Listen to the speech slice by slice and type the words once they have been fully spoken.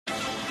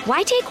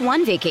Why take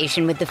one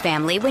vacation with the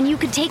family when you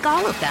could take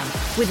all of them?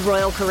 With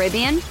Royal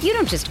Caribbean, you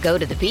don't just go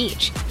to the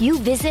beach. You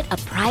visit a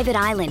private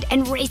island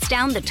and race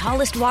down the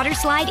tallest water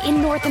slide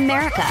in North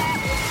America.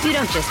 You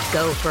don't just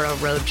go for a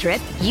road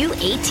trip. You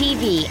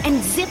ATV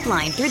and zip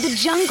line through the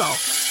jungle.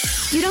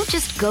 You don't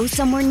just go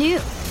somewhere new.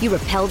 You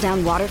rappel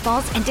down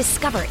waterfalls and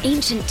discover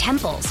ancient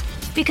temples.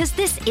 Because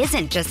this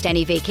isn't just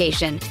any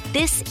vacation.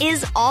 This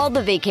is all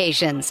the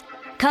vacations.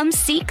 Come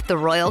seek the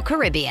Royal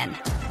Caribbean.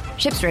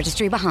 Ships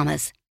Registry,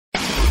 Bahamas.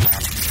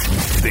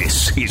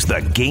 This is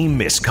the Game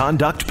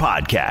Misconduct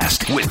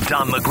Podcast with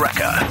Don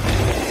LaGreca.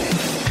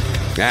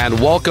 And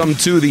welcome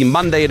to the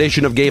Monday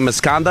edition of Game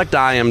Misconduct.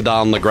 I am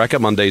Don LaGreca.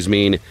 Mondays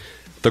mean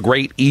the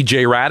great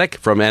E.J. Radick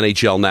from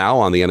NHL Now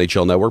on the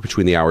NHL Network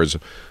between the hours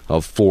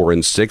of 4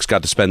 and 6.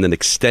 Got to spend an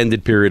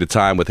extended period of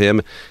time with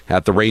him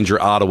at the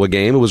Ranger-Ottawa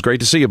game. It was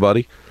great to see you,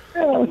 buddy.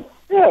 Yeah,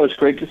 it was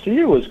great to see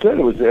you. It was good.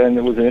 It was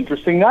an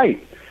interesting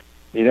night.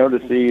 You know, to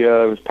see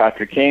it was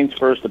Patrick Kane's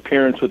first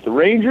appearance with the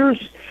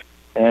Rangers,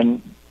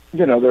 and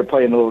you know, they're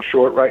playing a little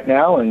short right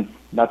now, and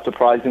not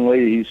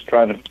surprisingly, he's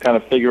trying to kind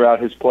of figure out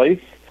his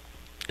place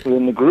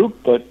within the group.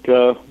 But,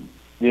 you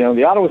know,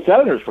 the Ottawa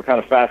Senators were kind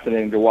of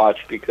fascinating to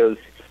watch because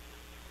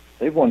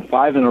they've won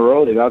 5 in a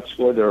row. They've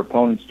outscored their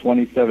opponents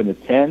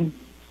 27-10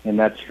 in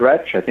that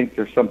stretch. I think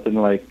there's something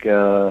like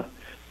 12-3-1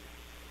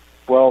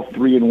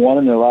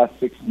 in their last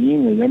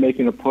 16, and they're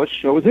making a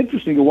push. So it was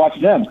interesting to watch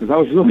them because I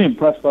was really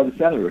impressed by the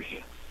Senators.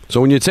 So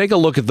when you take a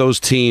look at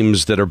those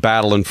teams that are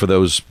battling for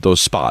those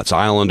spots,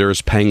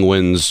 Islanders,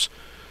 Penguins,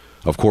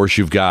 of course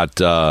you've got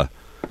the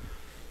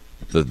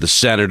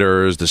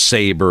Senators, the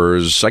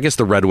Sabres. I guess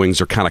the Red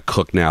Wings are kind of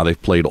cooked now.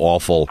 They've played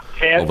awful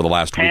over the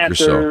last week or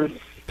so.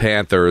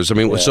 Panthers. I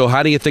mean, So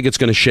how do you think it's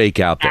going to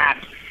shake out there?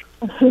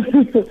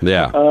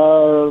 Yeah.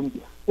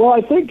 Well,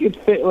 I think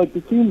it's like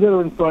the teams that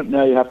are in front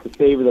now, you have to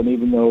favor them,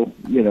 even though,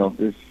 you know,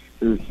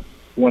 there's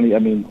 20, I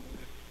mean,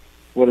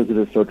 what is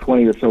it, so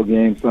 20 or so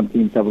games. Some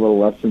teams have a little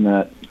less than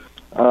that.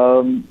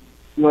 You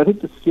know, I think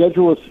the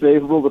schedule is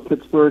favorable to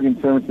Pittsburgh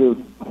in terms of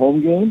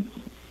home games.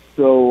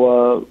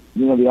 So,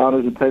 you know, the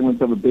Oilers and Penguins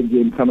have a big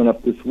game coming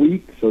up this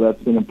week, so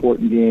that's an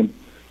important game.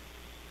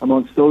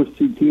 Amongst those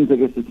two teams, I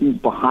guess the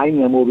teams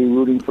behind them will be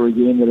rooting for a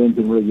game that ends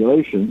in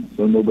regulation,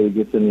 so nobody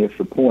gets any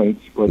extra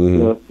points.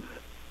 But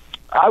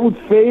I would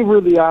favor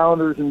the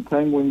Islanders and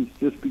Penguins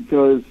just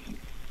because,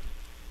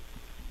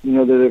 you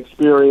know, they're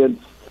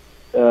experienced.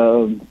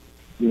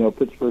 You know,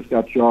 Pittsburgh's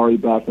got Jari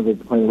back, and they've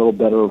been playing a little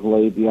better of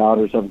late. The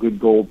Oilers have good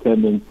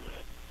goaltending,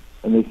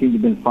 and they seem to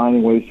have been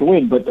finding ways to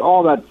win. But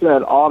all that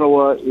said,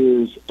 Ottawa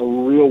is a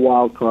real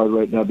wild card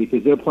right now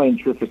because they're playing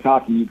terrific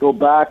hockey. You go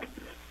back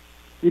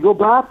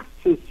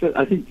to,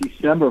 I think,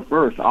 December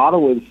 1st.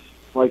 Ottawa's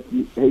like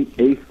the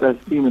eighth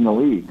best team in the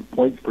league,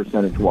 points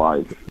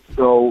percentage-wise.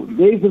 So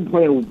they've been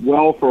playing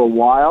well for a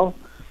while,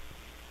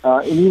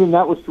 and even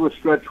that was through a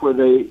stretch where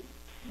they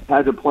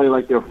had to play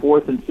like their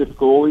 4th and 5th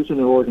goalies in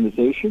their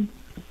organization.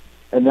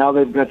 And now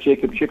they've got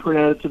Jacob Chychrun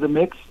added to the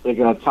mix. They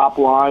got a top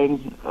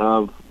line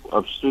of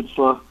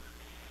Stützle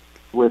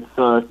with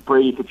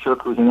Brady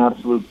Tkachuk, who's an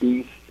absolute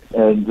beast,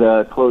 and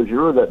Claude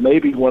Giroux, that may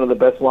be one of the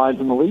best lines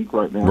in the league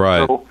right now.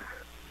 Right. So,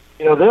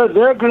 you know,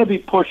 they're going to be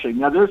pushing.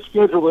 Now, their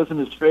schedule isn't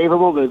as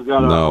favorable. They've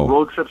got a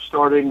road trip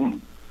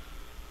starting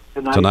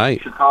tonight in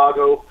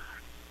Chicago.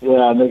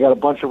 Yeah, and they got a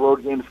bunch of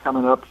road games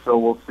coming up, so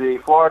we'll see.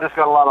 Florida's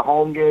got a lot of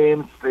home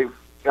games. They've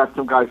got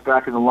some guys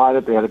back in the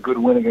lineup. They had a good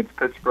win against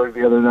Pittsburgh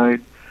the other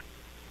night.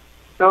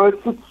 So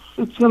it's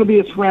going to be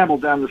a scramble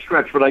down the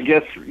stretch, but I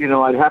guess, you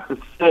know, I'd have to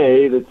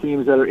say the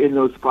teams that are in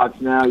those spots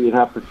now, you'd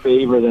have to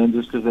favor them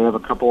just because they have a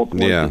couple of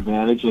points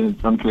advantage and in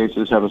some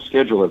cases have a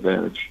schedule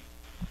advantage.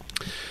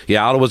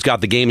 Yeah, Ottawa's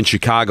got the game in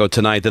Chicago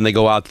tonight. Then they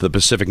go out to the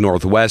Pacific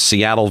Northwest,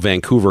 Seattle,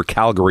 Vancouver,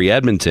 Calgary,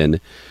 Edmonton,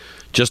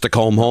 just to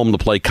come home to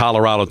play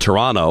Colorado,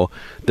 Toronto,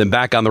 then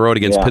back on the road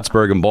against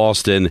Pittsburgh and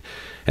Boston,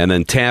 and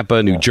then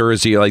Tampa, New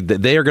Jersey. Like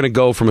they are going to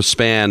go from a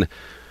span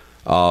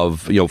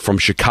of, you know, from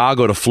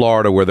Chicago to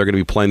Florida, where they're going to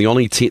be playing. The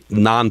only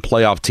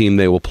non-playoff team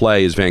they will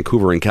play is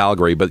Vancouver and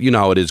Calgary, but you know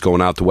how it is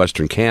going out to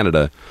Western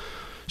Canada.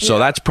 So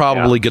that's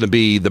probably going to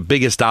be the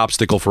biggest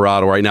obstacle for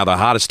Ottawa right now. The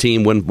hottest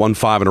team won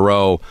 5 in a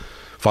row,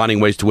 finding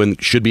ways to win,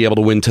 should be able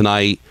to win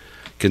tonight,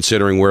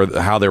 considering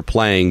how they're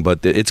playing.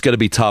 But it's going to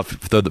be tough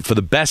for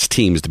the best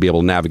teams to be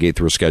able to navigate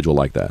through a schedule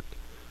like that.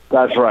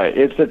 That's right.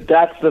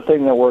 That's the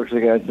thing that works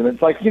against them.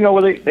 It's like, you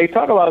know, they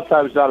talk a lot of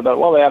times about,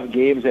 well, they have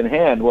games in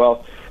hand.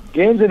 Well,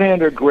 games in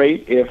hand are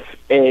great if,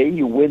 A,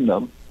 you win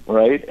them,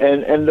 right?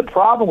 And the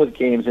problem with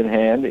games in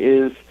hand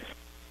is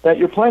that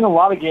you're playing a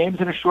lot of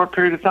games in a short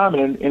period of time.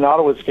 And in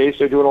Ottawa's case,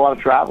 they're doing a lot of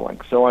traveling.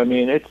 So, I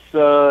mean, it's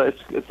a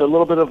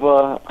little bit of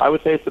I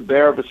would say it's a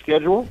bear of a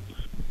schedule.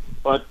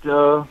 But,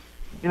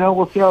 you know,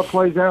 we'll see how it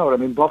plays out. I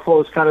mean,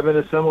 Buffalo's kind of in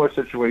a similar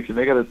situation.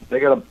 They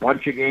got a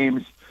bunch of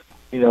games,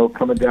 you know,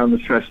 coming down the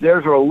stretch.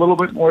 Theirs are a little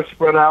bit more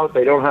spread out.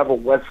 They don't have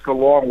a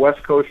long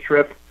West Coast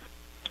trip.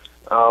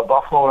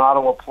 Buffalo and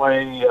Ottawa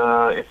play.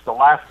 It's the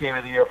last game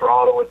of the year for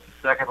Ottawa. It's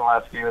the second to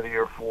last game of the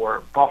year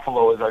for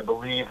Buffalo. Is I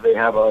believe they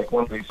have like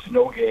one of these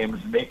snow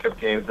games, makeup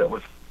games that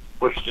was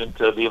pushed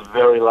into the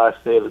very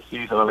last day of the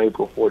season on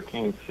April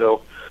 14th.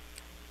 So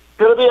it's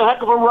going to be a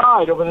heck of a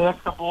ride over the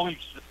next couple of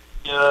weeks.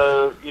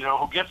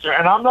 Who gets there?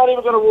 And I'm not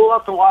even going to rule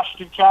out the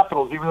Washington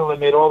Capitals, even though they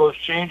made all those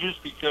changes,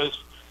 because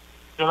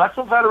that's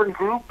a veteran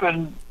group,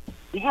 and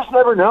you just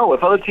never know.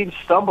 If other teams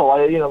stumble,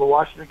 the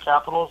Washington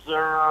Capitals,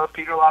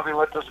 Peter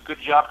Laviolette does a good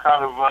job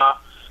kind of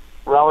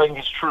rallying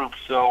his troops.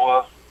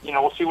 So,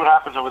 we'll see what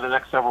happens over the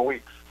next several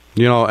weeks.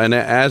 And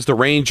as the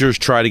Rangers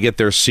try to get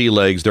their sea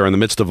legs, they're in the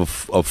midst of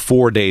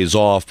 4 days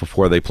off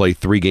before they play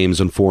 3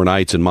 games in 4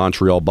 nights in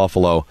Montreal,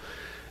 Buffalo,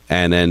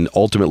 and then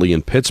ultimately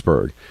in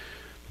Pittsburgh.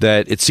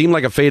 That it seemed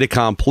like a fait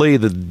accompli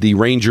that the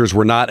Rangers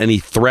were not any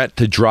threat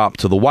to drop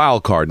to the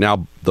wild card.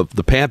 Now,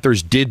 the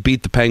Panthers did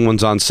beat the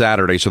Penguins on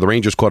Saturday, so the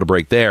Rangers caught a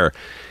break there.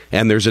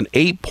 And there's an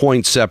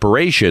 8-point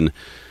separation.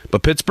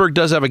 But Pittsburgh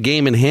does have a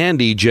game in hand,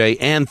 EJ,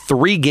 and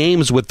 3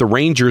 games with the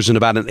Rangers in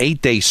about an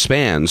 8-day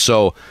span.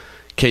 So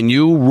can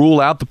you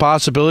rule out the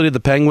possibility the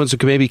Penguins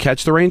could maybe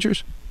catch the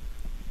Rangers?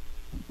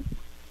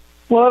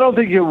 Well, I don't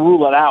think you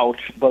rule it out,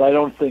 but I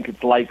don't think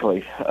it's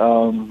likely.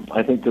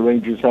 I think the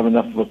Rangers have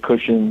enough of a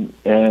cushion,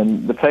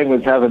 and the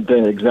Penguins haven't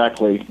been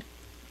exactly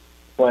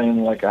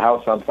playing like a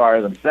house on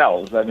fire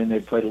themselves. I mean, they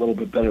played a little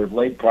bit better of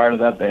late. Prior to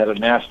that, they had a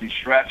nasty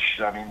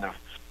stretch. I mean, the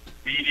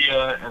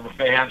media and the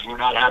fans were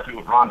not happy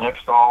with Ron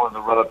Hextall in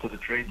the run-up to the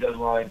trade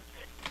deadline.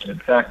 And in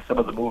fact, some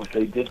of the moves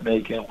they did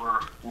make were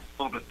a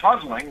little bit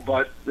puzzling,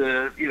 but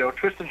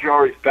Tristan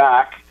Jarry's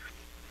back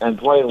and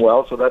playing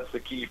well, so that's the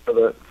key for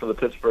the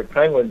Pittsburgh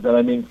Penguins. And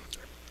I mean,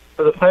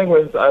 for the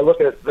Penguins, I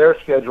look at their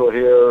schedule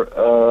here.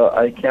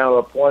 I count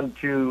up 1,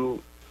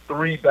 2,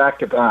 3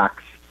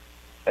 back-to-backs,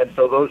 and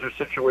so those are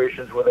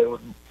situations where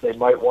they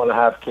might want to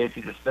have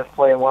Casey DeSmith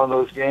play in one of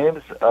those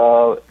games.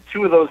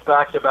 2 of those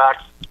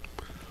back-to-backs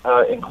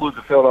include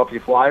the Philadelphia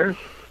Flyers,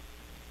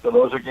 so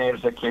those are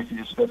games that Casey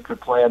DeSmith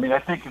could play. I mean, I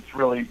think it's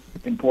really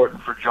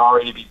important for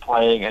Jarry to be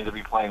playing and to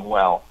be playing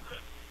well.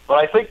 But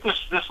I think this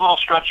little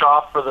stretch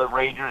off for the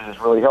Rangers is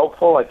really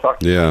helpful. I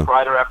talked to Chris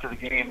Kreider after the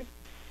game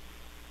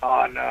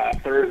on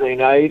Thursday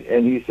night,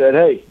 and he said,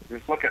 "Hey,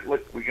 just look,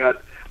 we're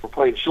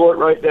playing short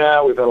right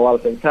now. We've had a lot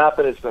of things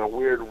happen. It's been a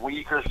weird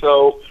week or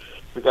so.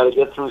 We've got to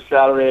get through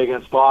Saturday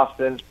against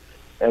Boston,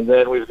 and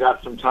then we've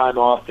got some time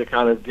off to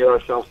kind of get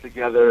ourselves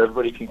together.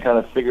 Everybody can kind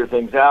of figure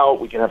things out.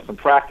 We can have some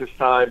practice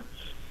time,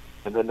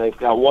 and then they've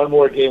got one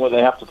more game where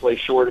they have to play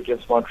short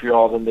against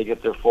Montreal. Then they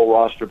get their full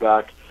roster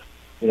back.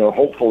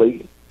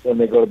 Hopefully." Then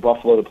they go to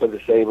Buffalo to play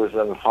the Sabres, and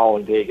then the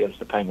following day against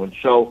the Penguins.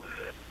 So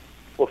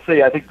we'll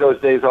see. I think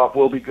those days off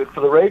will be good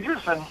for the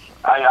Rangers, and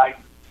I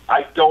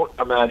don't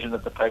imagine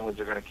that the Penguins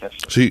are going to catch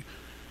them. So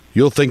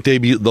you'll think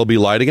they'll be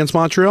light against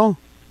Montreal?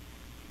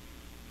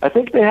 I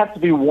think they have to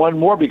be one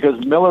more because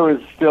Miller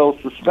is still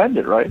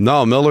suspended, right?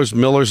 No,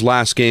 Miller's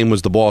last game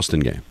was the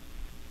Boston game.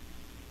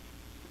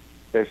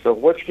 Okay, so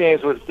which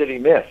games did he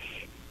miss?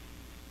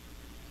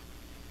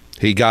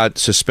 He got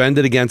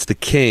suspended against the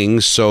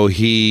Kings, so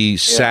he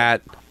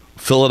sat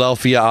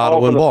Philadelphia,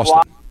 Ottawa, and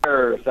Boston.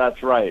 Flyers.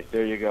 That's right.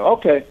 There you go.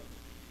 Okay.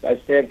 I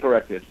stand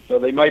corrected. So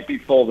they might be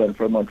full then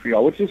for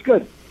Montreal, which is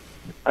good.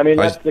 I mean,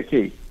 that's the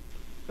key,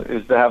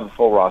 is to have a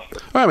full roster.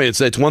 I mean,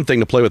 it's one thing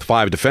to play with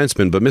 5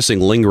 defensemen, but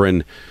missing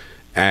Lindgren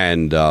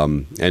and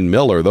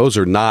Miller, those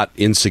are not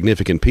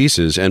insignificant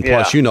pieces. And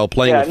plus,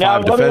 playing with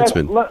 5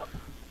 defensemen.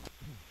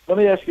 Let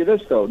me ask you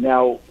this, though.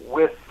 Now,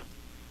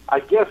 I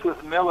guess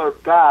with Miller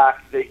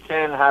back, they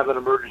can have an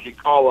emergency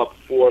call-up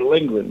for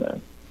Lindgren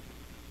then,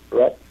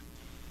 correct?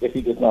 If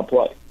he does not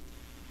play.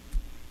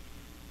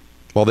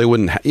 Well, they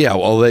wouldn't.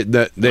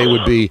 They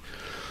would be.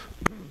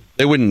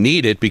 They wouldn't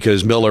need it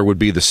because Miller would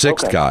be the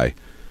 6th guy.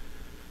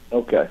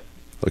 Okay.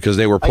 Because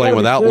they were playing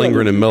without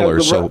Lindgren and Miller,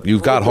 so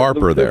you've got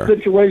Harper there.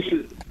 This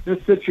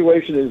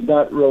situation is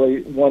not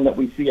really one that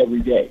we see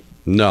every day.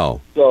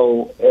 No.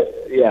 So,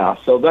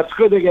 so that's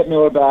good they get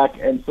Miller back,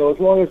 and so as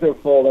long as they're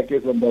full, that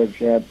gives them a better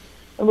chance.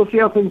 And we'll see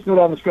how things go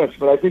down the stretch,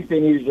 but I think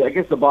I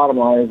guess the bottom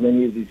line is they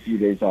need these few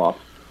days off.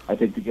 I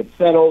think to get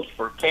settled,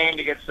 for Kane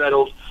to get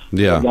settled,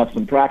 have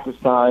some practice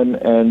time,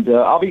 and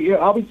I'll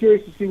be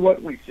curious to see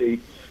what we see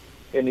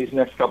in these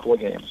next couple of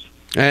games.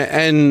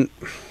 And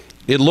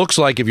it looks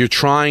like if you're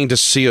trying to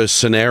see a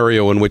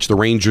scenario in which the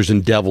Rangers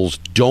and Devils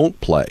don't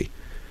play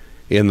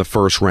in the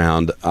first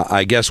round,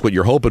 I guess what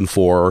you're hoping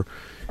for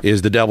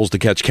is the Devils to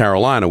catch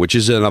Carolina, which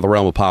is another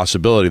realm of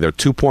possibility. They're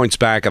 2 points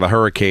back of the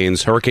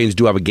Hurricanes. Hurricanes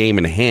do have a game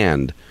in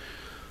hand.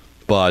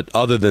 But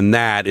other than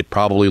that, it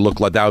probably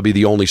looked like that would be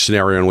the only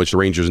scenario in which the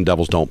Rangers and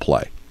Devils don't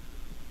play.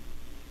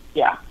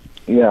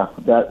 Yeah,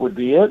 that would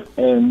be it.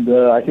 And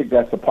I think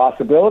that's a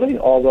possibility,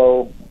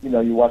 although,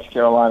 you watch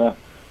Carolina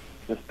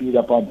just beat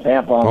up on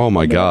Tampa. Oh,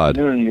 my God.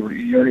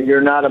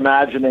 You're not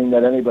imagining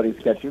that anybody's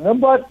catching them.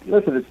 But,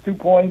 listen, it's 2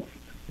 points.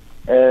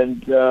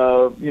 And,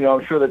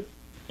 I'm sure that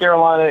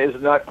Carolina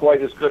is not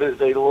quite as good as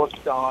they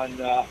looked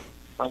on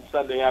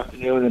Sunday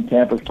afternoon, and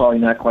Tampa's probably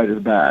not quite as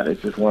bad.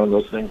 It's just one of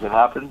those things that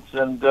happens,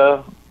 and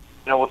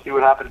we'll see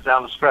what happens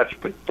down the stretch.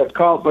 But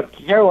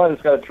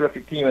Carolina's got a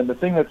terrific team, and the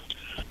thing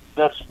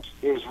that's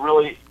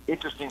really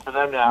interesting for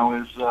them now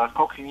is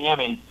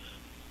Kotkaniemi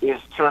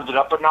turns it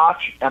up a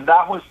notch. And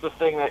that was the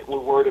thing that we're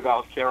worried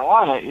about with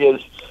Carolina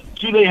is,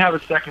 do they have a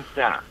second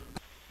center?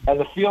 And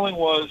the feeling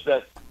was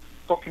that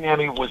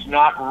Kotkaniemi was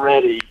not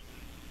ready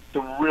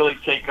to really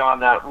take on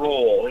that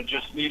role. It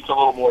just needs a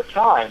little more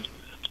time.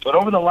 But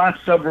over the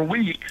last several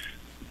weeks,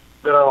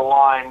 they're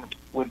aligned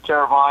with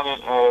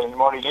Teravainen and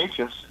Marty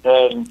Necas,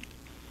 and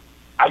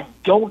I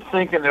don't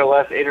think in their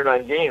last 8 or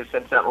 9 games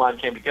since that line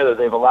came together,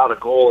 they've allowed a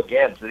goal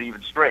against at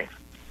even strength.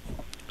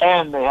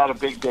 And they had a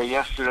big day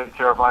yesterday.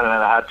 Teravainen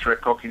had a hat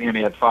trick.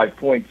 Kotkaniemi had 5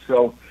 points.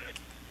 So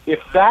if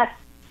that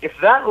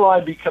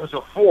line becomes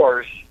a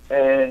force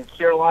and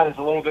Carolina's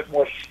a little bit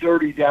more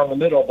sturdy down the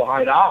middle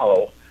behind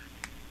Aho,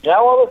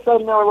 now all of a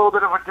sudden they're a little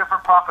bit of a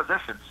different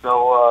proposition.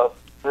 So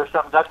that's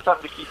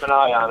something to keep an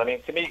eye on. I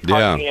mean, to me,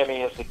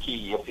 Kotkaniemi is the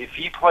key. If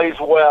he plays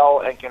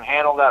well and can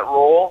handle that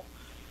role,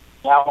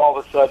 now all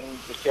of a sudden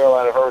the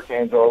Carolina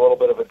Hurricanes are a little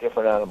bit of a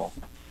different animal.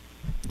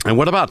 And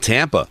what about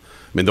Tampa?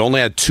 I mean, they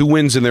only had 2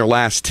 wins in their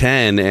last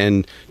 10,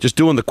 and just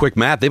doing the quick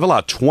math, they've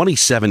allowed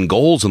 27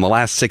 goals in the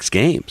last 6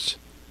 games.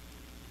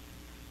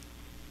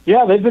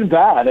 Yeah, they've been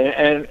bad,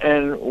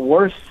 and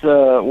worse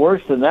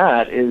than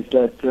that is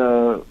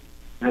that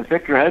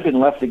Victor Hedman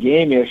left the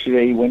game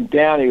yesterday. He went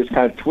down. He was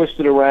kind of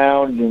twisted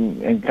around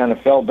and kind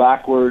of fell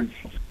backwards.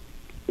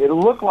 It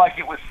looked like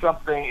it was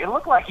something. It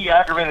looked like he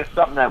aggravated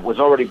something that was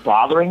already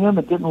bothering him.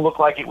 It didn't look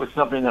like it was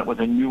something that was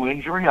a new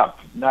injury.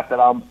 Not that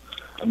I'm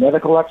a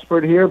medical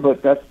expert here,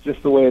 but that's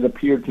just the way it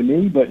appeared to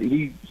me. But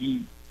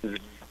he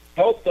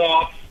helped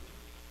off,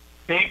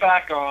 came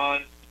back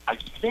on. I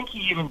think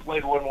he even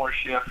played one more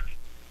shift,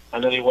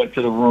 and then he went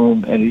to the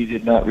room, and he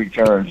did not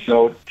return.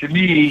 So to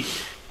me,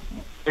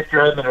 Victor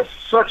Hedman is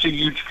such a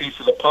huge piece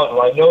of the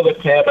puzzle. I know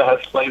that Tampa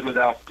has played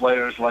without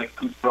players like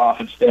Kucherov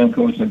and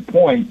Stamkos and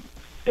Point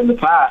in the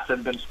past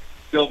and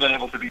still been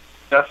able to be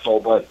successful,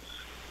 but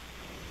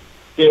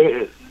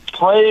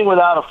playing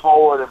without a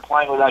forward and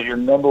playing without your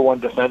number one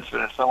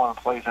defenseman and someone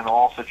who plays in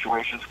all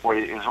situations for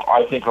you is,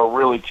 I think, are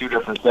really two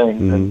different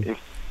things. Mm-hmm. And if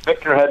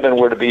Victor Hedman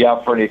were to be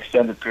out for an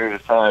extended period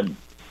of time,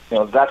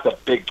 that's a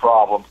big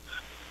problem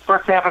for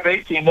a Tampa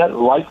Bay team that,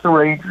 like the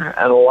Rangers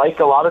and like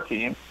a lot of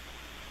teams,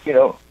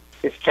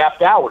 it's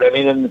capped out. I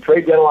mean, and the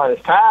trade deadline is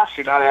passed.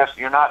 You're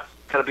not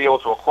going to be able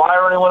to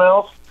acquire anyone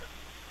else.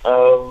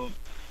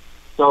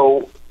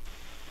 So,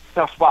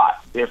 tough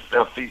spot if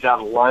he's out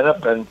of the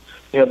lineup, and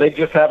they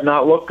just have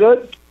not looked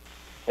good.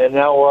 And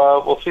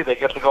now we'll see. They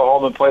get to go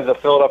home and play the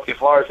Philadelphia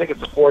Flyers. I think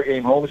it's a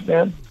 4-game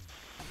homestand.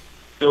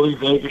 Philly,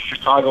 Vegas,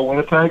 Chicago,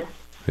 Winnipeg.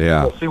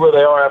 Yeah. We'll see where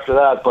they are after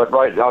that. But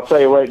I'll tell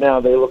you right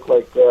now, they look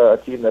like a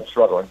team that's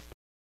struggling.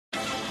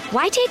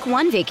 Why take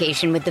one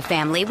vacation with the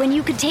family when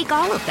you could take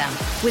all of them?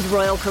 With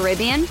Royal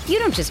Caribbean, you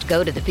don't just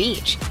go to the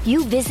beach.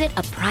 You visit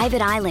a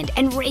private island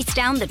and race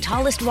down the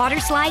tallest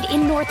water slide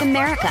in North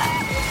America.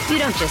 You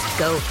don't just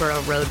go for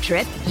a road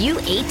trip. You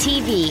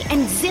ATV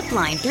and zip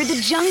line through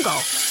the jungle.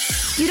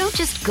 You don't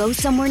just go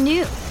somewhere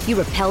new.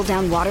 You rappel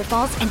down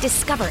waterfalls and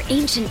discover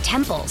ancient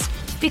temples.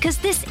 Because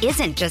this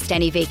isn't just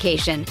any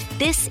vacation.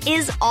 This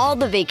is all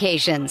the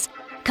vacations.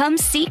 Come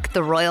seek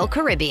the Royal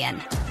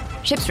Caribbean.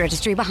 Ships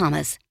Registry,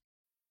 Bahamas.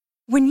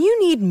 When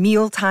you need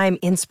mealtime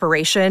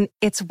inspiration,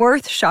 it's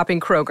worth shopping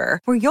Kroger,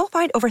 where you'll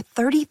find over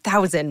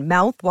 30,000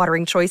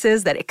 mouth-watering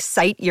choices that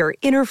excite your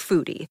inner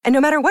foodie. And no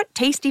matter what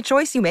tasty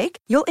choice you make,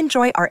 you'll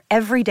enjoy our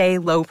everyday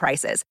low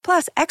prices,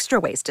 plus extra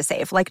ways to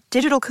save, like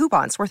digital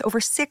coupons worth over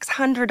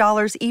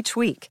 $600 each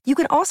week. You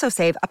can also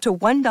save up to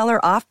 $1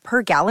 off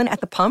per gallon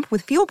at the pump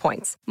with fuel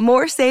points.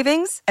 More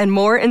savings and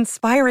more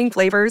inspiring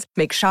flavors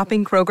make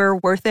shopping Kroger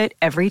worth it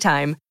every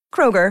time.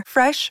 Kroger,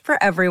 fresh for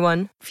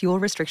everyone. Fuel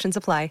restrictions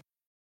apply.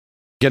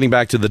 Getting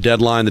back to the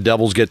deadline, the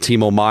Devils get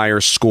Timo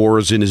Meier,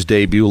 scores in his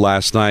debut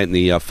last night in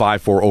the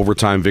 5-4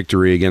 overtime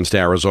victory against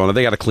Arizona.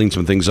 They got to clean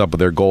some things up with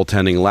their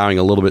goaltending, allowing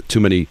a little bit too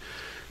many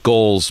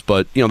goals.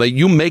 But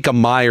you make a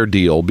Meier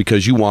deal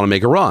because you want to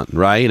make a run,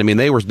 right? I mean,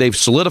 they've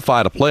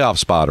solidified a playoff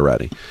spot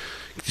already.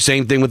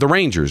 Same thing with the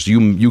Rangers.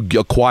 You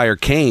acquire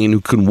Kane,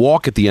 who can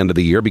walk at the end of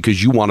the year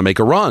because you want to make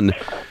a run,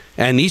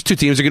 and these two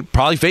teams are going to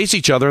probably face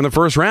each other in the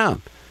first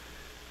round.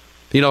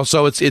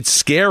 So it's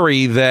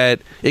scary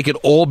that it could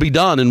all be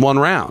done in one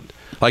round.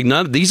 Like,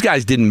 none of these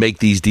guys didn't make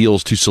these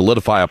deals to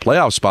solidify a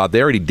playoff spot. They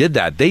already did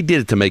that. They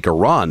did it to make a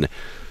run.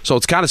 So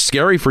it's kind of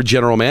scary for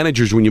general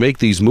managers when you make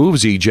these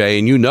moves, EJ,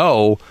 and you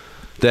know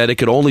that it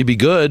could only be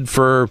good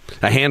for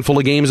a handful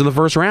of games in the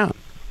first round.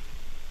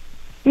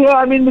 Yeah,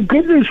 I mean, the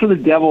good news for the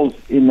Devils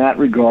in that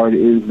regard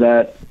is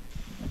that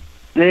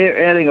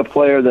they're adding a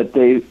player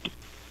that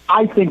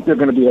I think they're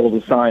going to be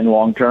able to sign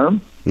long term.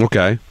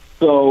 Okay.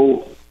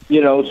 So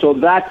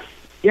that's,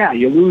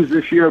 you lose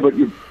this year, but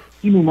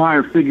Timo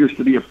Meier figures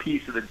to be a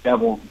piece of the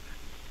Devils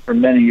for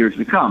many years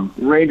to come.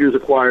 The Rangers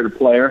acquired a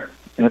player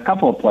and a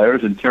couple of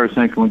players in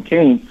Tarasenko and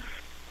Kane.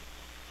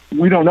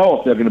 We don't know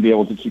if they're going to be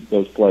able to keep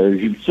those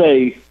players. You'd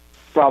say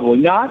probably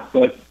not,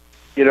 but,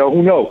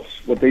 who knows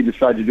what they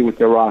decide to do with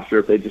their roster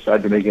if they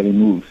decide to make any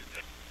moves.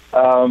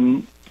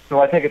 So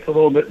I think it's a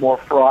little bit more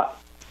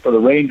fraught for the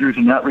Rangers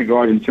in that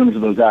regard in terms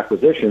of those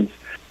acquisitions.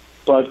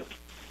 But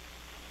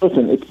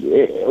Listen,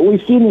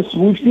 we've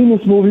seen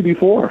this movie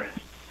before.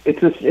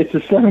 It's a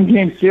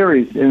 7-game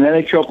series in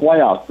NHL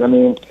playoffs. I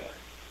mean,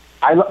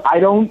 I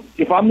don't.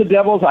 If I'm the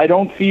Devils, I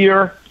don't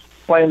fear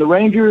playing the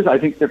Rangers. I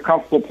think they're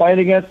comfortable playing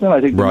against them.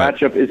 I think the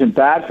matchup isn't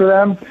bad for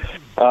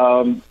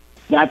them.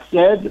 That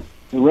said,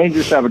 the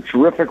Rangers have a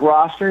terrific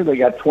roster. They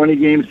got 20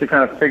 games to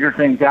kind of figure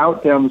things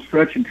out down the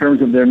stretch in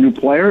terms of their new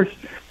players.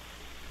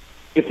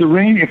 If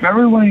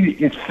everyone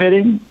is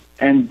fitting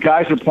and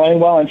guys are playing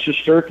well, and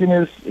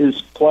Shesterkin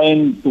is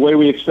playing the way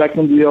we expect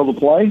them to be able to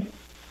play,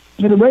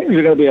 the Rangers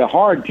are going to be a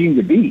hard team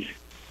to beat.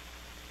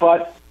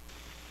 But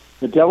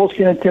the Devils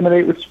can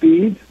intimidate with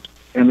speed,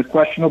 and the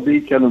question will be,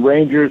 can the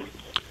Rangers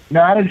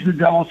manage the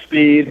Devils'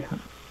 speed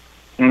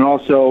and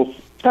also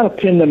kind of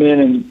pin them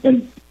in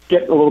and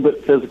get a little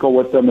bit physical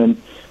with them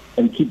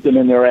and keep them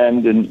in their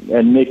end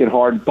and make it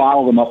hard,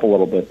 bottle them up a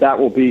little bit. That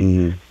will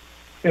be,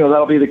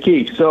 that'll be the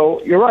key.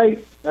 So you're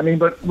right. I mean,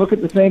 but look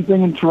at the same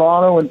thing in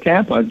Toronto and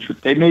Tampa.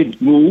 They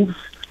made moves.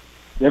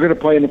 They're going to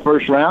play in the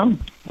first round.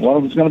 One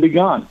of them's going to be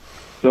gone.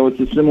 So it's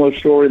a similar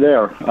story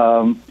there.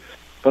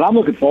 But I'm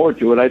looking forward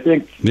to it. I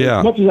think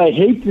as much as I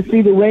hate to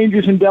see the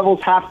Rangers and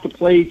Devils have to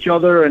play each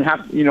other and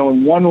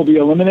and one will be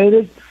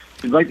eliminated,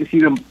 I'd like to see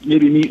them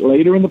maybe meet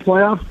later in the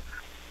playoffs.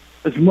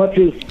 As much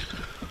as,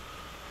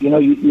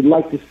 you'd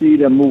like to see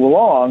them move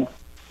along,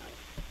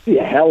 it'd be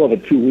a hell of a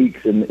 2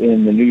 weeks in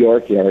the New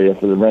York area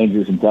for the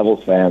Rangers and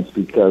Devils fans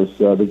because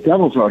the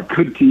Devils are a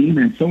good team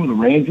and so are the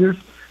Rangers.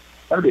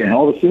 That'd be a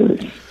hell of a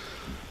series.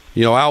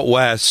 Out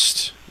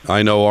west,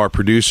 I know our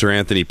producer,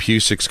 Anthony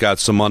Pusik's got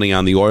some money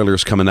on the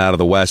Oilers coming out of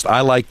the West.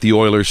 I like the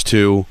Oilers,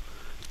 too.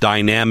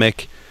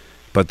 Dynamic.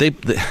 But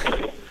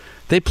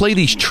they play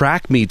these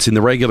track meets in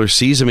the regular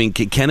season. I mean,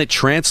 can it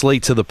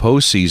translate to the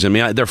postseason? I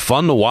mean, they're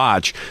fun to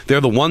watch.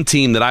 They're the one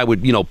team that I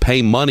would,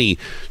 pay money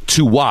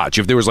to watch.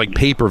 If there was like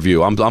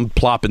pay-per-view, I'm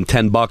plopping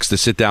 $10 to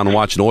sit down and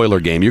watch an Oiler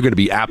game. You're going to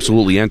be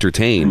absolutely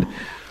entertained.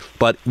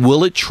 But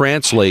will it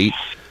translate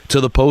to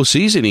the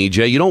postseason,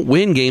 EJ? You don't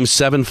win games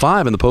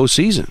 7-5 in the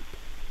postseason.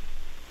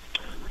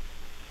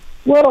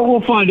 Well, we'll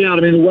find out.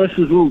 I mean, the West is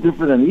a little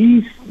different than the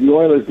East. The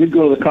Oilers did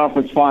go to the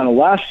conference final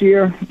last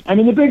year. I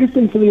mean, the biggest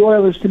thing for the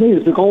Oilers to me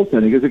is the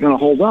goaltending. Is it going to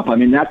hold up? I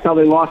mean, that's how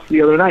they lost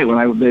the other night.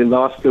 When they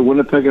lost to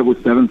Winnipeg, it was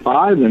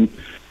 7-5, and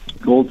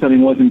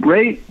goaltending wasn't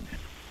great.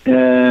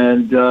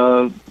 And,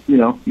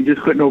 you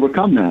just couldn't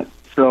overcome that.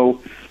 So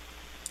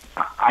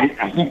I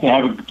think they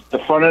have the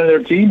front end of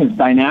their team is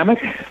dynamic,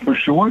 for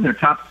sure. They're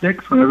top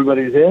six when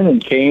everybody's in,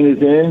 and Kane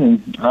is in,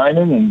 and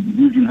Hyman, and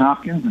Nugent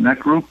Hopkins, and that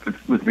group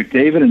with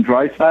McDavid and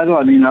Draisaitl.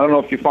 I mean, I don't know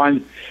if you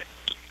find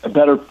a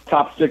better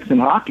top six in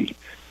hockey.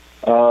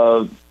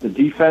 The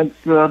defense,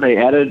 they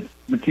added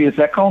Matthias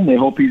Ekholm. They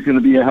hope he's going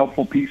to be a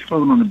helpful piece for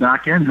them on the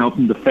back end, help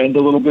them defend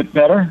a little bit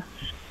better.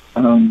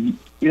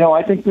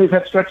 I think they've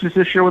had stretches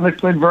this year when they've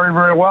played very,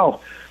 very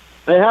well.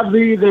 They have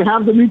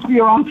the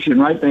nuclear option,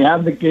 right? They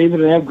have McDavid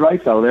and they have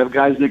Draisaitl. They have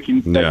guys that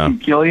can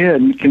kill you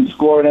and can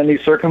score in any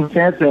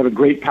circumstance. They have a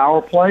great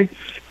power play.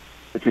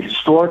 It's a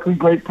historically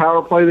great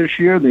power play this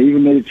year. They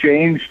even made a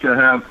change to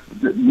have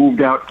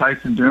moved out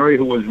Tyson Berry,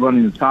 who was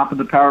running the top of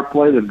the power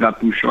play. They've got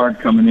Bouchard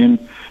coming in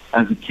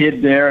as a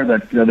kid there.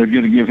 That they're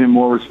going to give him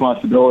more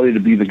responsibility to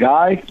be the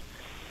guy.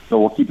 So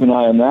we'll keep an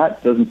eye on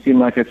that. Doesn't seem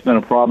like it's been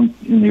a problem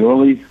in the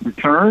early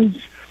returns.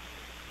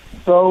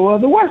 So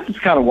the West is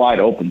kind of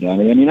wide open,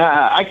 Danny. I mean,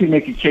 I can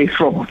make a case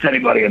for almost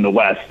anybody in the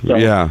West. So,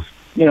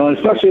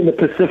 especially in the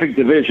Pacific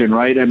Division,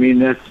 right? I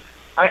mean,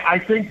 I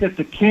think that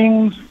the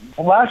Kings,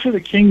 last year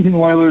the Kings and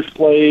Oilers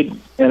played,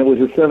 and it was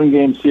a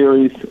 7-game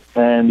series,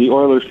 and the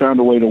Oilers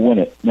found a way to win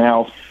it.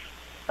 Now,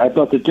 I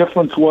thought the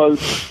difference was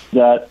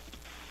that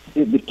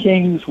the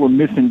Kings were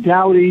missing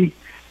Doughty,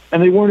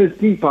 and they weren't as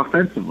deep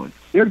offensively.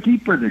 They're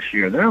deeper this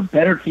year. They're a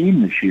better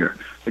team this year.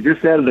 They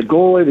just added a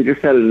goalie. They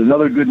just added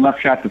another good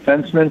left-shot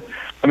defenseman.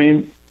 I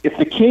mean, if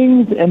the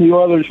Kings and the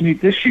Oilers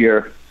meet this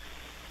year,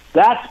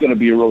 that's going to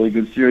be a really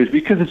good series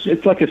because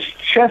it's like a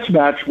chess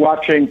match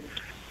watching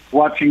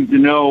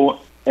Deneau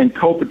and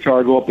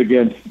Kopitar go up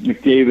against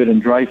McDavid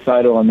and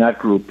Draisaitl on that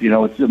group.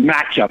 It's a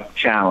matchup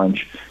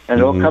challenge. And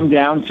it'll come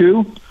down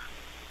to,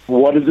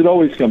 what does it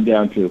always come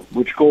down to?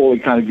 Which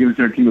goalie kind of gives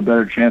their team a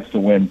better chance to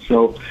win?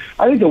 So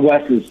I think the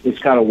West is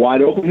kind of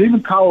wide open. And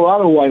even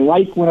Colorado, who I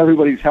like when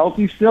everybody's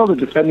healthy still, the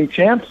defending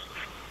champs,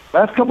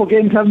 last couple of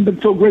games haven't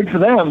been so great for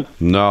them.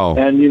 No.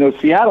 And,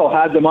 Seattle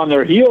had them on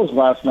their heels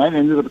last night,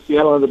 and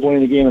Seattle ended up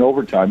winning the game in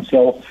overtime.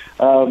 So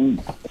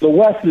the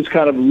West is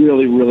kind of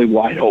really, really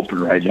wide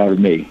open right now to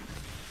me.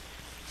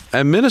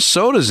 And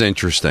Minnesota's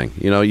interesting.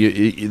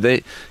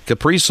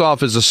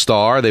 Kaprizov is a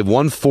star. They've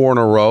won 4 in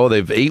a row.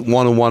 They've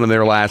 8-1-1 in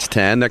their last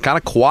 10. They're kind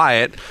of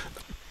quiet,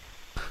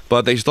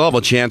 but they still have a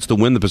chance to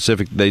win the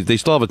Pacific. They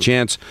still have a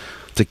chance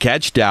to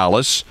catch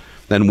Dallas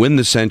and win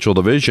the Central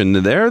Division.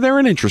 They're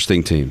an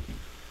interesting team.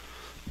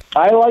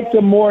 I like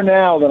them more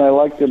now than I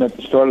liked them at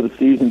the start of the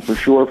season, for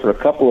sure, for a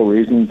couple of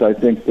reasons. I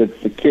think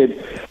that the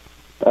kid,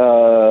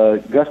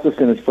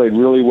 Gustafsson, has played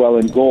really well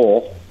in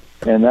goal.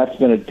 and that's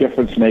been a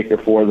difference maker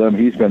for them.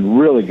 He's been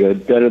really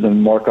good, better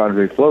than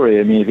Marc-Andre Fleury.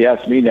 I mean, if you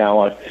ask me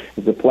now, if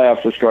the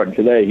playoffs are starting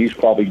today, he's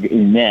probably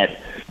in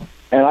net.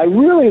 And I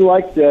really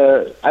like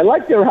their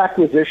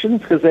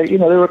acquisitions because they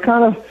were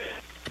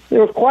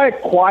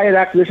quiet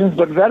acquisitions,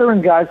 but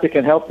veteran guys that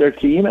can help their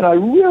team. And I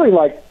really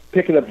like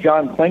picking up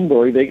John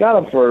Klingberg. They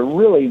got him for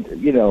really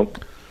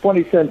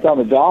 20 cents on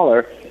the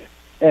dollar.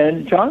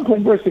 And John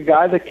Klingberg's a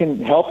guy that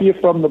can help you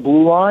from the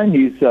blue line.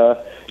 He's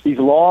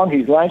long,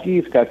 he's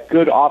lanky, he's got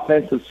good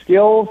offensive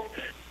skills,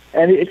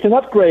 and it's an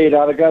upgrade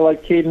on a guy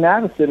like Caden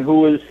Addison,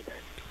 who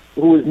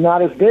is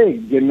not as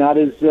big and not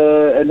as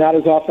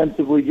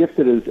offensively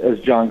gifted as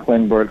John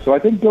Klingberg. So I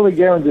think Billy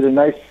Guerin did a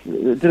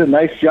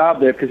nice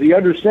job there because he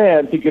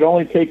understands he could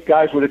only take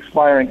guys with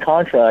expiring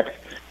contracts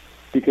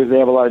because they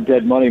have a lot of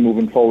dead money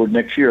moving forward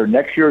next year.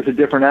 Next year is a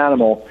different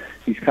animal.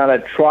 He's kind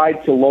of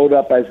tried to load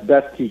up as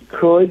best he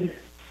could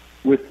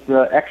with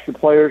extra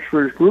players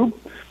for his group.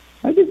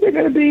 I think they're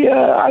going to be.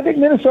 I think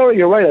Minnesota.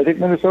 You're right. I think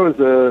Minnesota's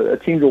a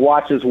team to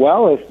watch as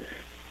well. If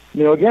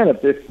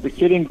the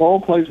kid in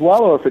goal plays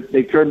well, or if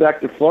they turn back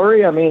to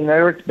Fleury, I mean,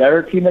 they're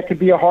a team that could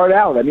be a hard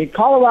out. I mean,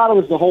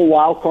 Colorado is the whole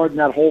wild card in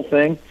that whole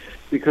thing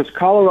because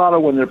Colorado,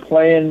 when they're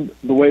playing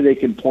the way they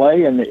can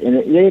play, and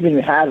they haven't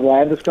had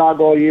Landeskog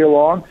all year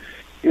long,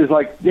 is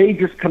like they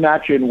just come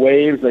at you in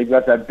waves. They've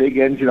got that big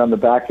engine on the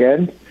back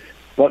end.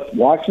 But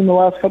watching the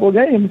last couple of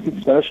games,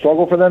 it's been a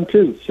struggle for them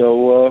too.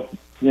 So.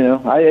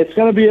 It's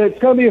going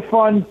to be a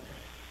fun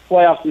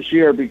playoffs this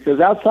year because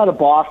outside of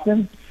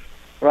Boston,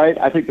 right?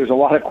 I think there's a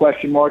lot of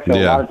question marks and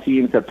a lot of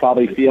teams that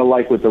probably feel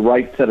like with the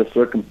right set of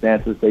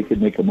circumstances they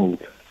could make a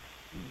move.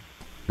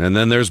 And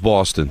then there's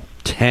Boston,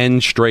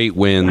 10 straight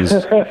wins.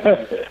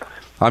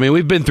 I mean,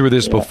 we've been through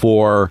this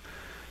before.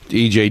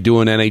 EJ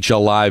doing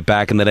NHL Live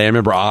back in the day. I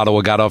remember Ottawa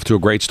got off to a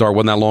great start.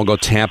 Wasn't that long ago?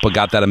 Tampa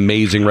got that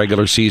amazing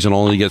regular season,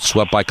 only to get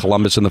swept by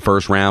Columbus in the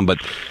first round, but.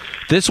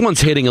 This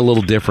one's hitting a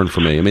little different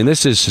for me. I mean,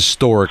 this is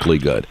historically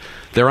good.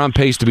 They're on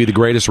pace to be the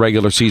greatest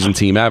regular season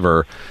team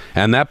ever,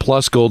 and that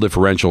plus goal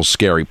differential is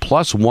scary.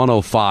 Plus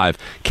 105.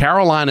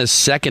 Carolina's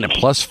second at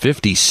plus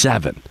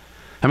 57.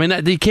 I mean,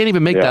 you can't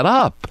even make that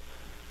up.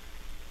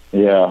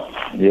 Yeah,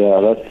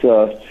 that's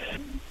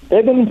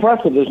they've been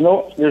impressive. There's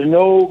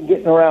no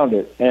getting around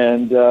it,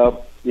 and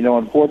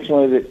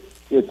unfortunately,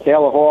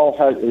 Taylor Hall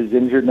is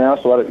injured now,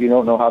 so you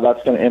don't know how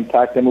that's going to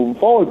impact them moving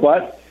forward.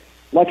 But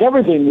like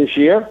everything this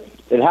year.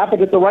 It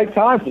happened at the right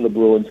time for the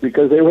Bruins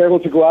because they were able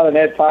to go out and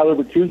add Tyler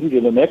Bertuzzi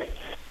to the mix.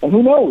 And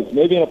who knows,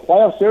 maybe in a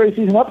playoff series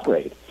he's an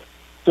upgrade.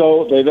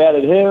 So they've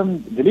added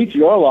him.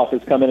 Dmitry Orlov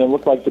has come in and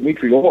looked like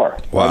Dmitry Orr.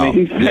 Wow. I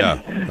mean,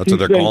 that's what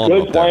they're calling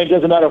him. Good playing.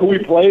 Doesn't matter who he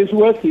plays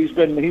with. He's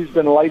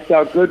been lights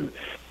out good,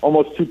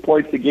 almost 2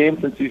 points a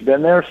game since he's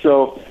been there.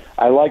 So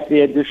I like the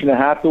addition of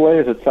Hathaway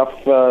as a tough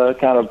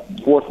kind of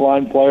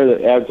fourth-line player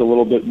that adds a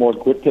little bit more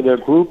grit to their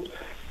group.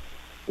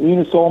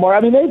 Linus Ullmark, I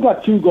mean, they've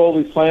got two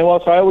goalies playing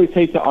well, so I always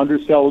hate to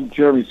undersell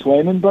Jeremy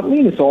Swayman, but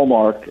Linus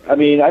Ullmark, I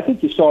mean, I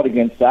think you saw it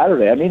against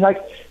Saturday. I mean,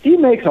 he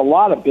makes a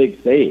lot of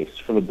big saves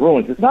for the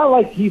Bruins. It's not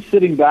like he's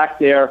sitting back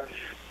there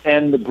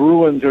and the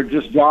Bruins are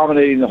just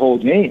dominating the whole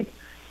game.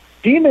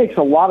 He makes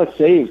a lot of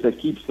saves that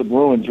keeps the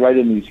Bruins right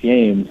in these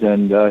games,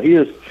 and he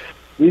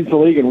leads the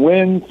league in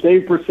wins,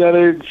 save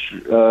percentage,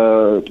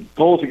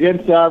 goals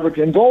against average,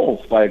 and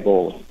goals by a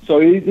goal. So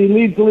he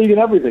leads the league in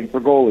everything for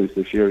goalies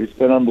this year. He's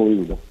been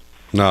unbelievable.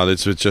 No,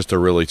 it's just a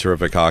really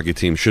terrific hockey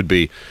team. Should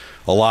be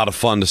a lot of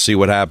fun to see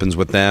what happens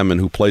with them and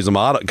who plays them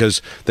out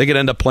because they could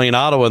end up playing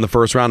Ottawa in the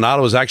first round.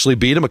 Ottawa's actually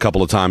beat them a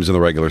couple of times in the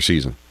regular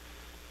season.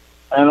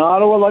 And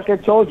Ottawa, like I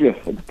told you,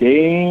 a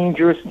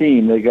dangerous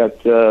team. They got,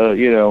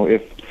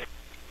 if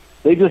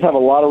they just have a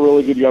lot of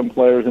really good young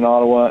players in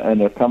Ottawa, and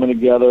they're coming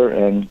together.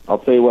 And I'll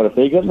tell you what, if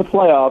they get in the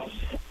playoffs,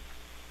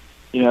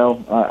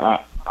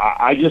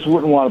 I just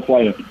wouldn't want to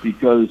play them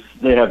because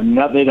they'd have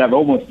nothing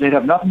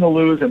to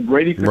lose, and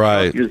Brady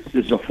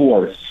is a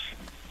force.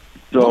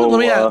 So let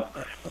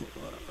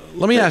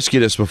me ask you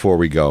this before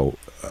we go.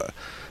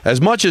 As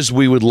much as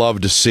we would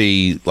love to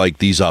see like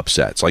these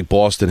upsets, like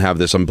Boston have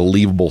this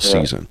unbelievable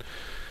season,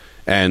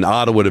 and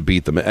Ottawa to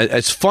beat them,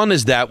 as fun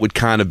as that would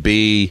kind of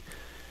be,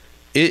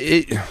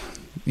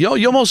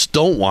 you almost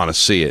don't want to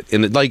see it.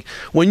 And like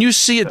when you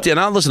see it, and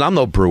I'm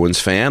no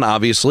Bruins fan,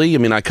 obviously. I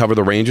mean, I cover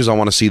the Rangers. I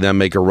want to see them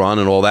make a run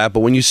and all that.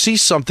 But when you see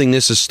something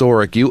this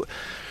historic, you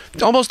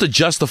almost to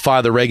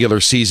justify the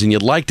regular season,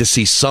 you'd like to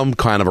see some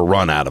kind of a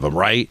run out of them,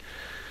 right?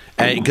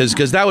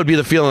 Because that would be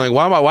the feeling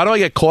like, why do I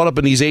get caught up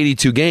in these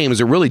 82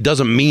 games? It really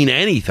doesn't mean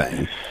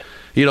anything.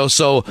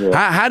 So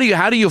how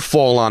do you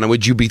fall on it?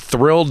 Would you be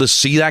thrilled to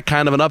see that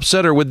kind of an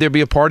upset, or would there be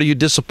a part of you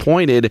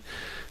disappointed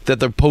that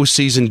the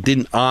postseason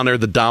didn't honor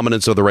the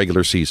dominance of the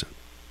regular season?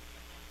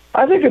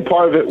 I think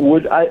part of it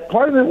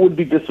would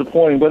be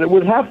disappointing, but it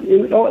would have,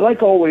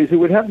 like always, it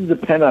would have to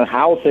depend on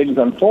how things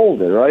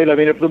unfolded, right? I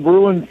mean, if the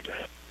Bruins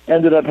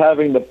ended up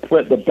having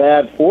the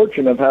bad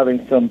fortune of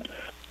having some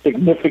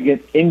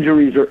significant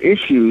injuries or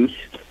issues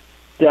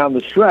down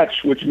the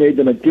stretch, which made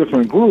them a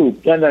different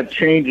group, then that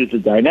changes the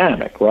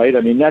dynamic, right?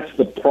 I mean, that's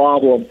the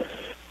problem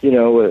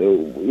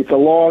it's a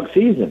long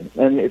season,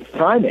 and it's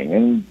timing,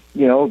 and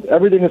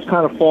everything has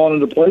kind of fallen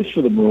into place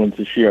for the Bruins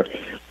this year.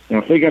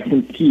 If they got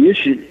some key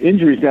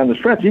injuries down the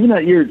stretch, even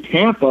that year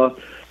Tampa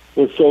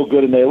was so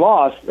good and they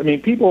lost. I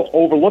mean, people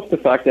overlook the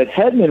fact that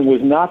Hedman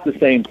was not the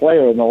same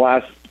player in the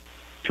last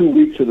 2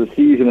 weeks of the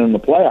season in the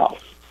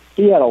playoffs.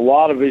 He had a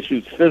lot of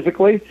issues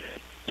physically.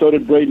 So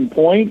did Braden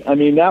Point. I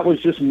mean, that was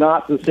just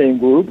not the same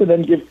group. And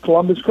then give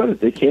Columbus credit;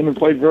 they came and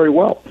played very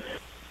well.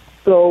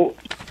 So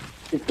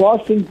if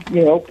Boston,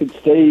 can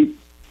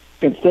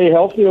stay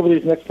healthy over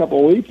these next couple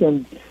of weeks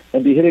and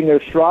be hitting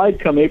their stride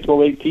come April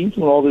 18th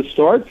when all this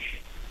starts,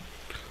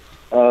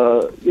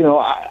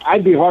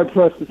 I'd be hard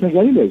pressed to think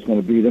anybody's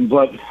going to beat them.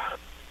 But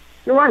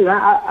you're right.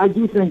 I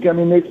do think. I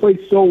mean, they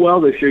played so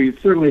well this year. You'd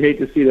certainly hate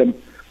to see them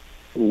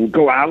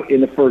go out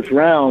in the first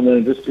round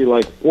and just be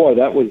like, boy,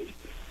 that was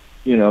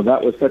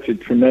such a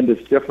tremendous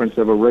difference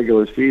of a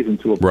regular season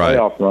to a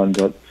playoff run.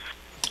 But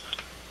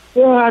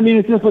yeah, I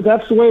mean, but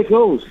that's the way it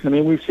goes. I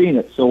mean, we've seen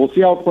it, so we'll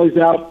see how it plays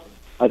out.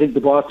 I think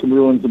the Boston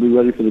Bruins will be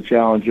ready for the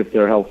challenge if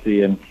they're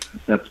healthy, and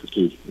that's the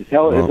key. As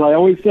I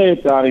always say,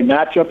 Donnie,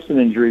 matchups and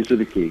injuries are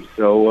the key.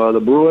 So the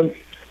Bruins,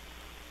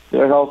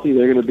 they're healthy.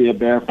 They're going to be a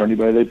bear for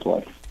anybody they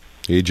play.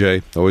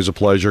 EJ, always a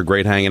pleasure.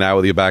 Great hanging out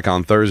with you back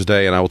on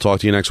Thursday, and I will talk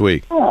to you next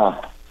week.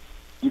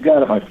 You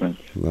got it, my friend.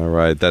 All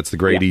right, that's the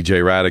great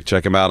EJ Radick.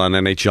 Check him out on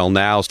NHL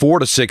Now, 4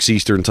 to 6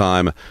 Eastern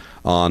Time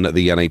on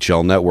the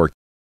NHL Network.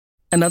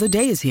 Another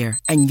day is here,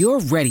 and you're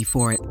ready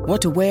for it.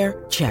 What to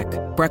wear? Check.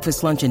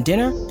 Breakfast, lunch, and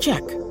dinner?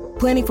 Check.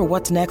 Planning for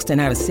what's next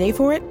and how to save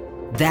for it?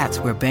 That's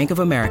where Bank of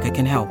America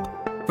can help.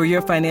 For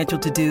your financial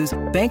to-dos,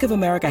 Bank of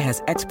America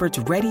has experts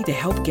ready to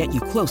help get you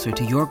closer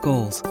to your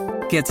goals.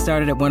 Get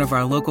started at one of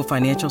our local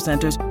financial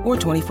centers or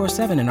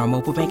 24/7 in our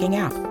mobile banking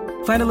app.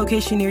 Find a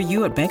location near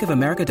you at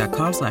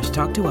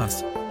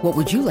bankofamerica.com/talktous. What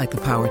would you like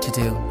the power to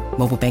do?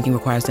 Mobile banking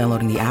requires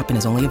downloading the app and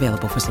is only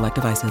available for select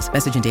devices.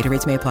 Message and data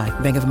rates may apply.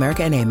 Bank of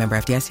America NA, member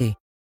FDIC.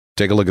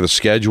 Take a look at the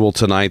schedule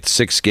tonight.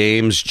 6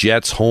 games.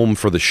 Jets home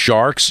for the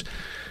Sharks.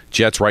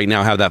 Jets right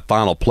now have that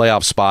final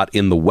playoff spot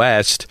in the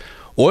West.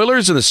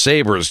 Oilers and the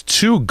Sabres,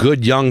 2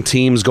 good young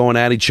teams going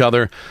at each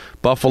other.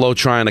 Buffalo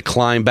trying to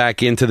climb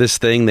back into this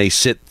thing. They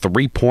sit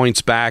 3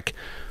 points back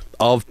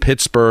of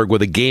Pittsburgh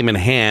with a game in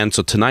hand.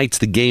 So tonight's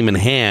the game in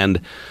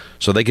hand.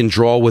 So they can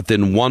draw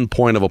within 1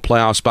 point of a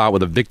playoff spot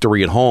with a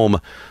victory at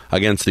home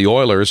against the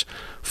Oilers.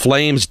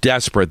 Flames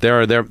desperate.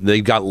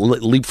 They've got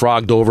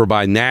leapfrogged over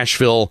by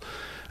Nashville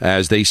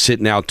as they sit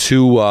now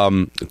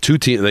 2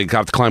 teams. They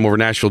have to climb over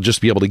Nashville just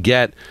to be able to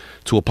get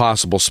to a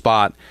possible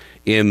spot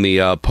in the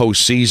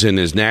postseason,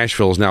 as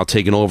Nashville has now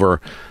taken over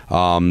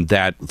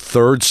that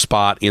 3rd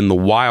spot in the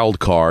wild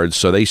card.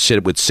 So they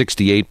sit with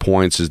 68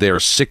 points as they are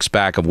 6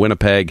 back of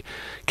Winnipeg.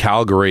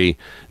 Calgary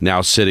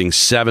now sitting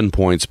 7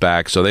 points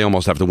back, so they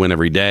almost have to win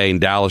every day. And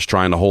Dallas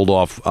trying to hold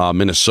off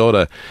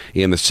Minnesota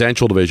in the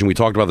Central Division. We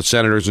talked about the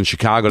Senators in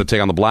Chicago to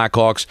take on the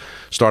Blackhawks.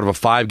 Start of a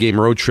 5-game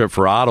road trip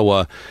for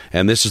Ottawa,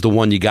 and this is the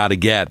one you got to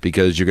get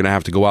because you're going to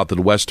have to go out to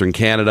the Western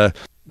Canada,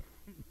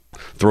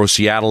 throw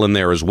Seattle in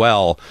there as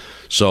well.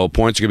 So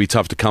points are going to be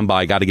tough to come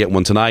by. Got to get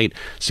one tonight.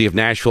 See if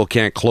Nashville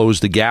can't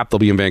close the gap. They'll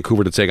be in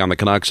Vancouver to take on the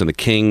Canucks and the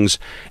Kings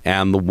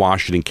and the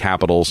Washington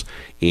Capitals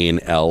in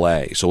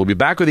L.A. So we'll be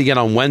back with you again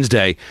on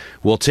Wednesday.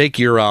 We'll take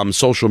your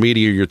social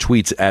media, your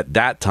tweets at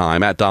that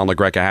time, at Don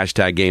LaGreca,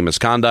 hashtag Game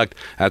Misconduct.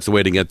 That's the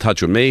way to get in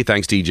touch with me.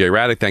 Thanks to EJ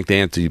Radick. Thanks to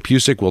Anthony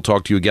Pusick. We'll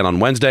talk to you again on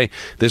Wednesday.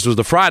 This was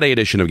the Friday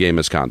edition of Game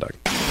Misconduct.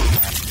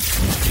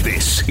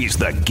 This is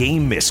the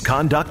Game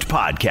Misconduct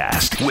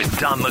Podcast with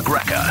Don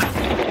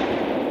LaGreca.